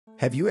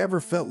Have you ever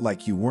felt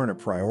like you weren't a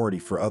priority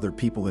for other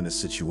people in a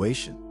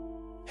situation?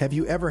 Have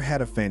you ever had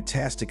a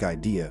fantastic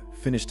idea,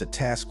 finished a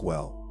task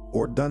well,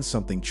 or done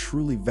something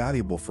truly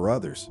valuable for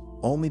others,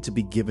 only to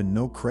be given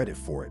no credit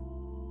for it?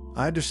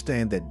 I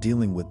understand that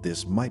dealing with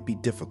this might be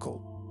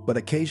difficult, but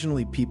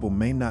occasionally people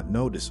may not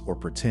notice or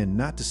pretend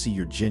not to see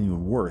your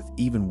genuine worth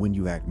even when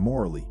you act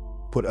morally,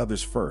 put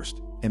others first,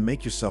 and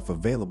make yourself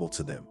available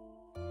to them.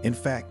 In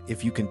fact,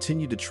 if you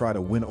continue to try to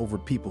win over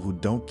people who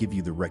don't give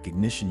you the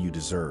recognition you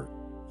deserve,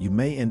 you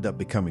may end up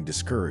becoming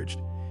discouraged,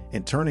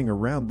 and turning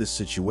around this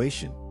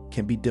situation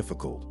can be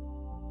difficult.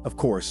 Of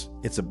course,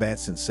 it's a bad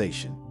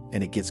sensation,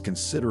 and it gets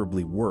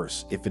considerably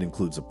worse if it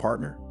includes a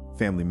partner,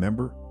 family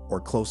member, or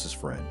closest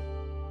friend.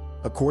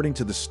 According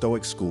to the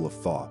Stoic school of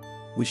thought,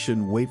 we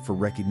shouldn't wait for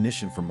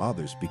recognition from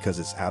others because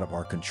it's out of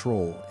our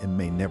control and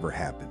may never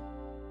happen.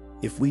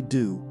 If we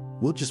do,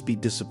 we'll just be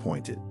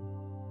disappointed.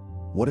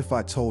 What if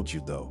I told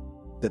you, though,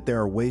 that there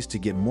are ways to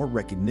get more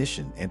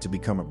recognition and to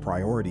become a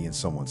priority in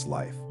someone's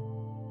life?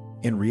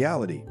 In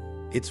reality,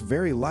 it's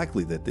very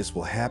likely that this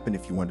will happen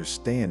if you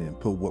understand and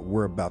put what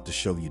we're about to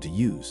show you to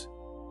use.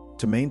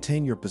 To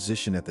maintain your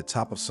position at the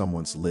top of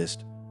someone's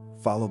list,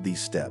 follow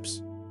these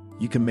steps.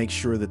 You can make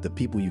sure that the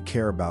people you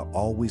care about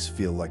always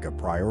feel like a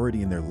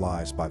priority in their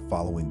lives by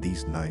following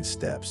these 9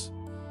 steps.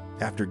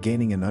 After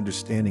gaining an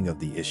understanding of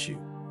the issue,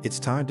 it's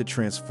time to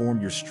transform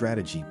your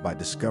strategy by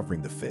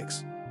discovering the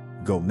fix.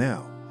 Go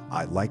now.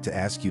 I'd like to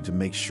ask you to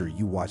make sure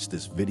you watch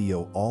this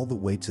video all the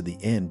way to the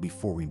end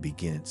before we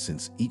begin,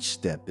 since each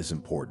step is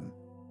important.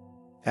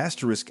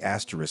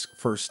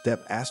 First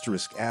step,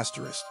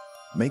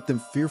 make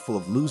them fearful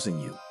of losing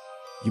you.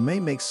 You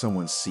may make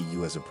someone see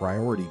you as a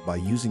priority by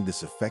using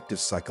this effective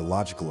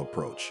psychological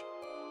approach.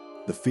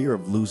 The fear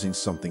of losing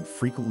something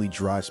frequently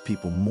drives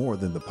people more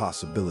than the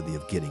possibility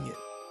of getting it.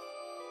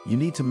 You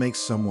need to make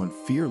someone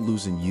fear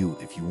losing you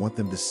if you want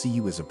them to see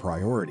you as a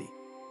priority.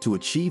 To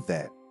achieve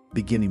that,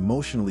 begin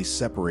emotionally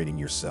separating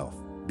yourself,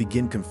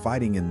 begin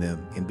confiding in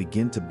them, and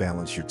begin to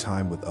balance your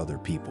time with other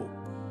people.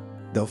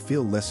 They'll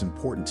feel less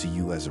important to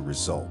you as a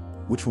result,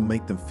 which will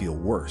make them feel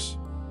worse.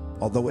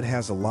 Although it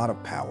has a lot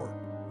of power,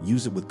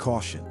 use it with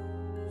caution.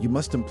 You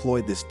must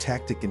employ this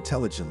tactic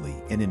intelligently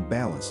and in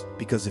balance,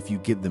 because if you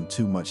give them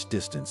too much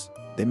distance,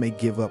 they may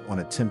give up on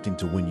attempting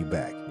to win you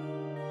back.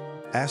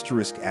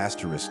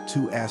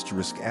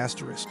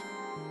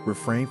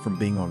 Refrain from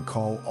being on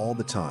call all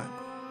the time.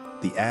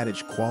 The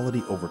adage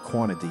quality over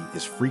quantity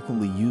is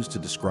frequently used to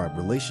describe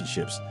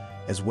relationships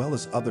as well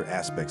as other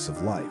aspects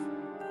of life.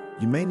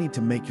 You may need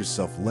to make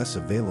yourself less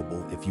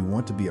available if you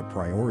want to be a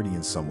priority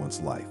in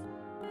someone's life.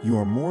 You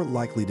are more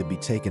likely to be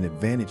taken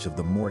advantage of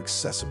the more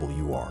accessible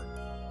you are.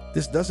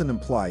 This doesn't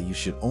imply you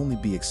should only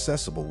be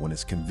accessible when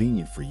it's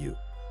convenient for you,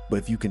 but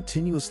if you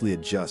continuously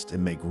adjust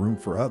and make room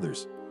for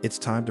others, it's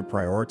time to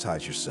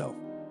prioritize yourself.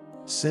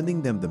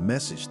 Sending them the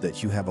message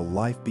that you have a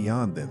life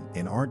beyond them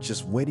and aren't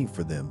just waiting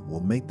for them will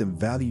make them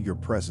value your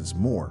presence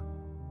more.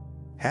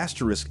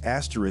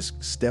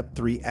 Step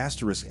 3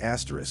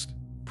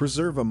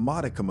 Preserve a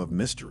modicum of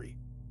mystery.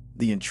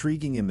 The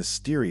intriguing and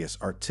mysterious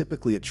are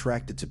typically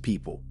attracted to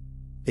people.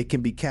 It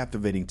can be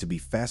captivating to be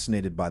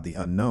fascinated by the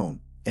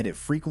unknown, and it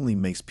frequently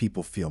makes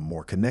people feel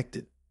more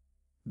connected.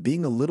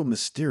 Being a little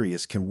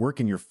mysterious can work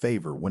in your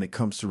favor when it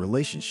comes to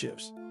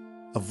relationships.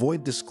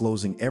 Avoid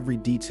disclosing every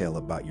detail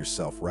about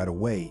yourself right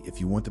away if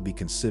you want to be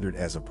considered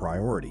as a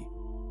priority.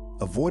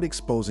 Avoid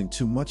exposing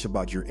too much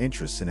about your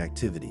interests and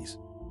activities.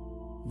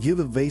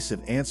 Give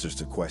evasive answers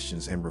to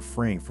questions and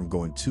refrain from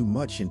going too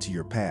much into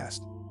your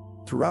past.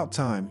 Throughout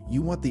time,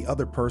 you want the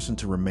other person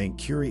to remain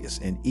curious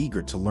and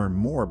eager to learn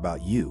more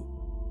about you.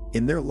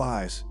 In their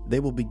lives, they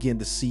will begin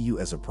to see you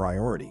as a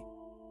priority.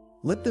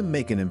 Let them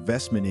make an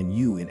investment in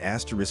you in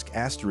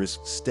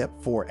Step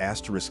 4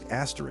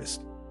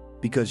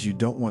 Because you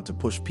don't want to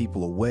push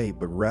people away,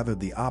 but rather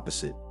the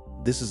opposite.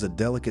 This is a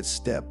delicate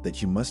step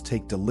that you must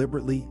take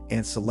deliberately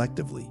and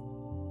selectively.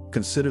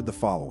 Consider the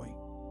following.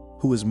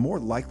 Who is more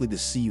likely to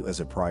see you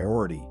as a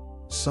priority?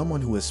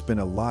 Someone who has spent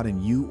a lot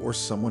in you or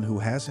someone who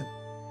hasn't?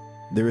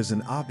 There is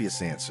an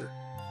obvious answer.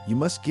 You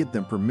must give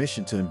them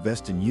permission to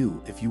invest in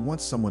you if you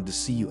want someone to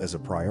see you as a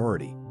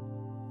priority.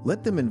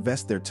 Let them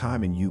invest their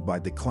time in you by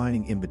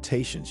declining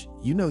invitations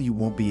you know you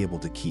won't be able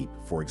to keep,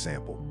 for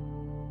example.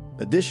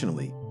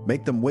 Additionally,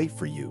 make them wait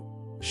for you.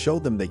 Show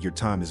them that your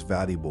time is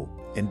valuable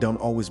and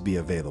don't always be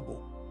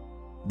available.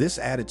 This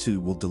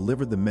attitude will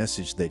deliver the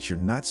message that you're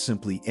not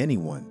simply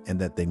anyone and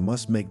that they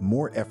must make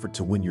more effort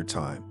to win your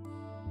time.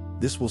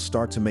 This will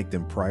start to make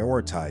them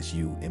prioritize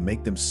you and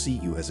make them see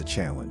you as a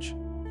challenge.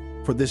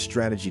 For this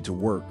strategy to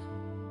work,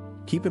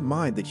 keep in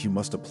mind that you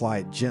must apply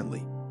it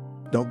gently.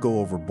 Don't go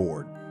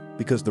overboard,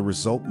 because the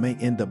result may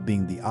end up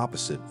being the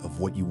opposite of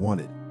what you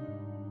wanted.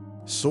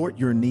 Sort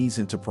your needs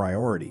into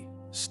priority.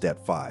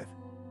 Step 5.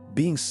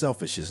 Being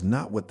selfish is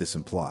not what this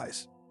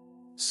implies.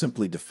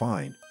 Simply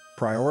defined,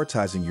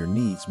 prioritizing your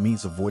needs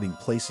means avoiding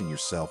placing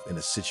yourself in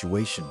a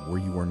situation where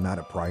you are not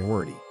a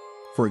priority.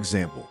 For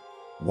example,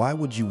 why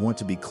would you want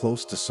to be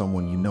close to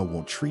someone you know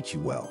won't treat you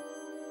well?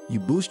 You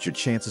boost your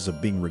chances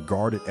of being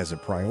regarded as a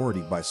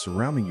priority by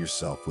surrounding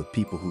yourself with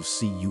people who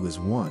see you as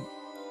one.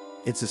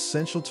 It's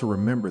essential to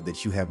remember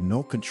that you have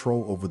no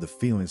control over the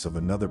feelings of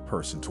another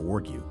person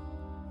toward you.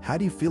 How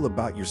do you feel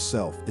about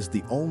yourself is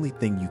the only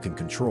thing you can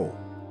control.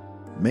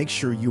 Make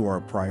sure you are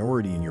a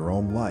priority in your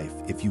own life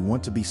if you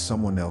want to be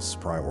someone else's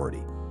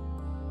priority.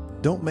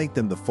 Don't make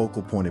them the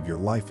focal point of your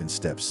life in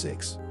step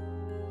 6.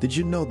 Did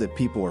you know that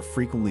people are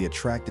frequently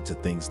attracted to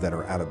things that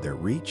are out of their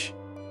reach?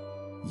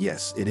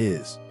 Yes, it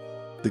is.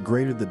 The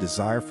greater the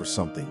desire for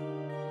something,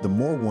 the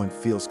more one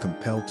feels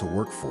compelled to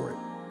work for it.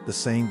 The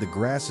saying, "the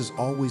grass is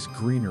always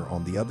greener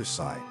on the other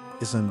side,"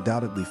 is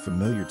undoubtedly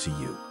familiar to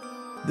you.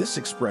 This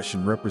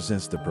expression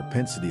represents the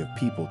propensity of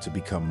people to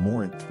become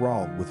more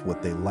enthralled with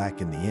what they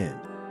lack in the end.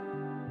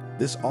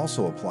 This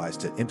also applies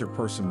to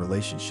interpersonal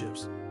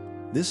relationships.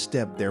 This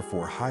step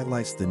therefore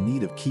highlights the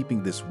need of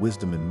keeping this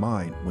wisdom in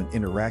mind when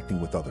interacting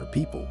with other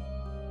people.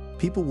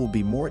 People will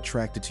be more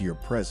attracted to your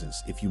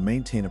presence if you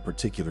maintain a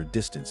particular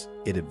distance,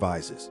 it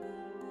advises.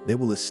 They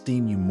will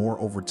esteem you more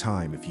over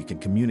time if you can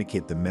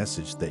communicate the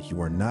message that you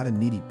are not a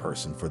needy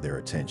person for their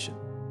attention.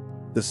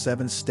 The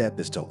 7th step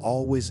is to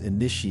always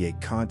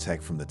initiate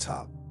contact from the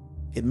top.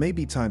 It may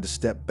be time to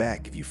step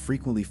back if you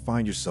frequently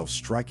find yourself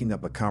striking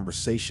up a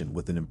conversation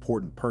with an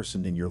important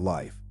person in your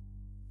life.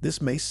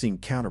 This may seem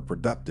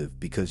counterproductive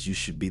because you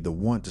should be the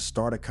one to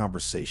start a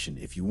conversation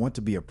if you want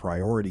to be a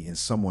priority in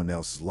someone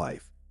else's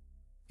life.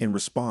 In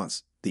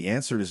response, the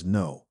answer is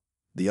no.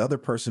 The other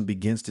person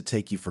begins to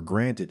take you for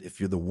granted if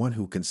you're the one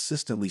who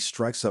consistently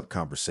strikes up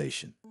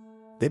conversation.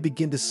 They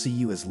begin to see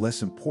you as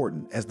less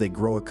important as they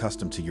grow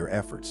accustomed to your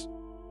efforts.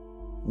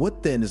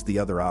 What then is the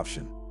other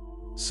option?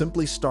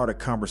 Simply start a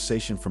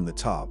conversation from the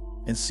top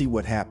and see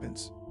what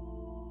happens.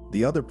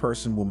 The other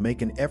person will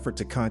make an effort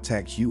to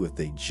contact you if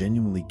they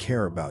genuinely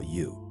care about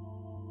you.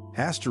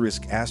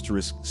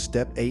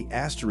 Step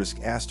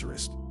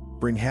 8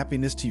 Bring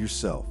happiness to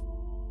yourself.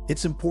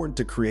 It's important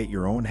to create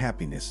your own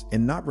happiness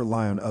and not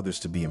rely on others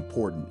to be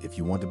important if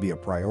you want to be a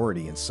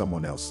priority in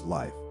someone else's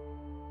life.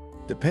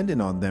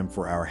 Depending on them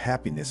for our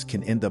happiness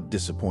can end up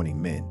disappointing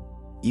men,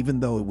 even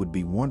though it would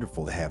be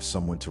wonderful to have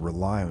someone to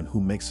rely on who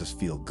makes us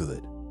feel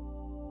good.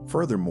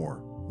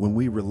 Furthermore, when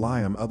we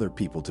rely on other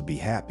people to be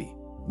happy,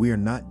 we are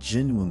not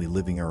genuinely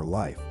living our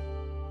life.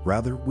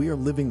 Rather, we are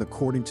living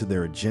according to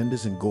their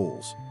agendas and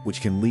goals,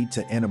 which can lead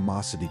to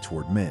animosity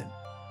toward men.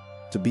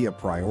 To be a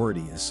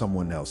priority in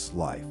someone else's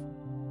life,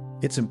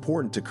 it's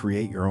important to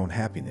create your own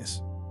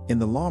happiness. In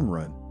the long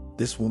run,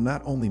 this will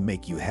not only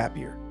make you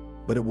happier,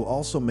 but it will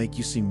also make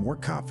you seem more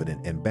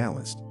confident and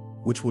balanced,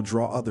 which will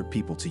draw other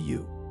people to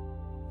you.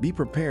 Be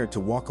prepared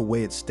to walk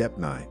away at step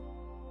 9.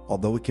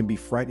 Although it can be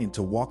frightening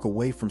to walk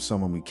away from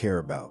someone we care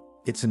about,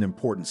 it's an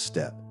important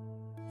step.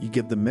 You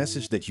give the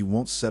message that you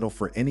won't settle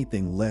for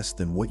anything less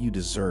than what you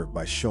deserve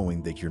by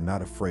showing that you're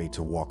not afraid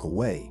to walk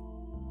away.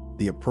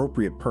 The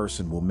appropriate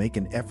person will make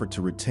an effort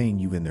to retain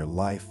you in their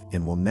life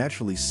and will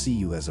naturally see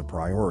you as a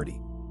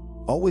priority.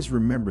 Always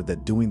remember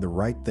that doing the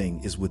right thing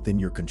is within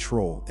your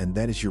control and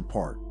that is your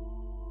part.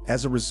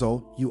 As a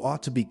result, you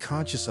ought to be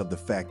conscious of the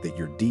fact that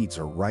your deeds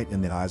are right in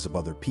the eyes of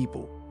other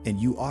people, and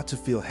you ought to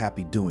feel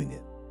happy doing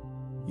it.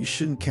 You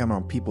shouldn't count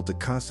on people to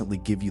constantly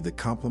give you the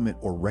compliment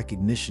or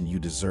recognition you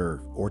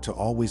deserve or to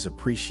always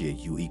appreciate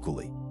you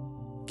equally.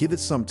 Give it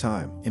some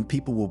time and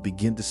people will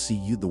begin to see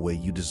you the way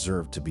you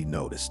deserve to be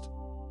noticed.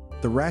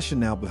 The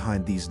rationale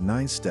behind these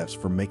 9 steps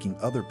for making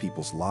other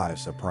people's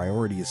lives a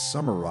priority is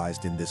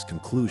summarized in this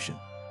conclusion.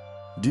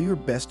 Do your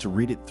best to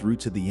read it through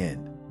to the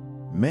end.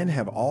 Men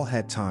have all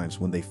had times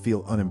when they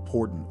feel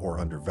unimportant or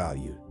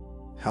undervalued.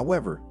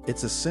 However,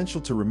 it's essential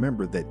to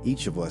remember that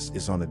each of us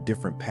is on a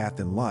different path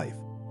in life,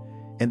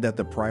 and that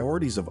the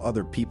priorities of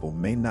other people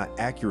may not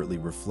accurately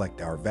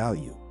reflect our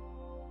value.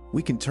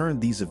 We can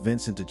turn these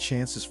events into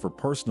chances for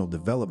personal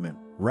development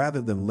rather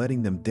than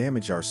letting them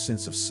damage our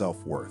sense of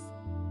self-worth.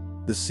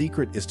 The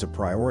secret is to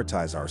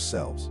prioritize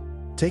ourselves,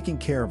 taking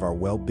care of our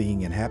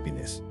well-being and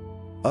happiness.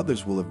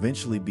 Others will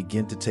eventually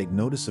begin to take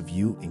notice of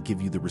you and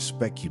give you the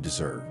respect you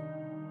deserve.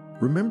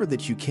 Remember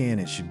that you can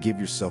and should give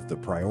yourself the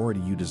priority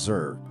you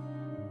deserve,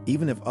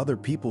 even if other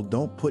people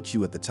don't put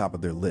you at the top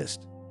of their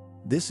list.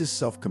 This is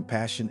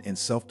self-compassion and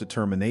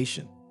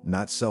self-determination,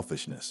 not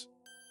selfishness.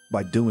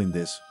 By doing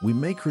this, we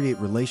may create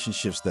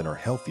relationships that are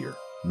healthier,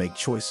 make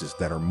choices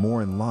that are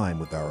more in line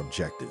with our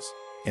objectives,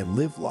 and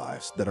live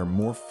lives that are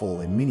more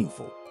full and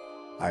meaningful.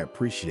 I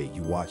appreciate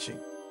you watching.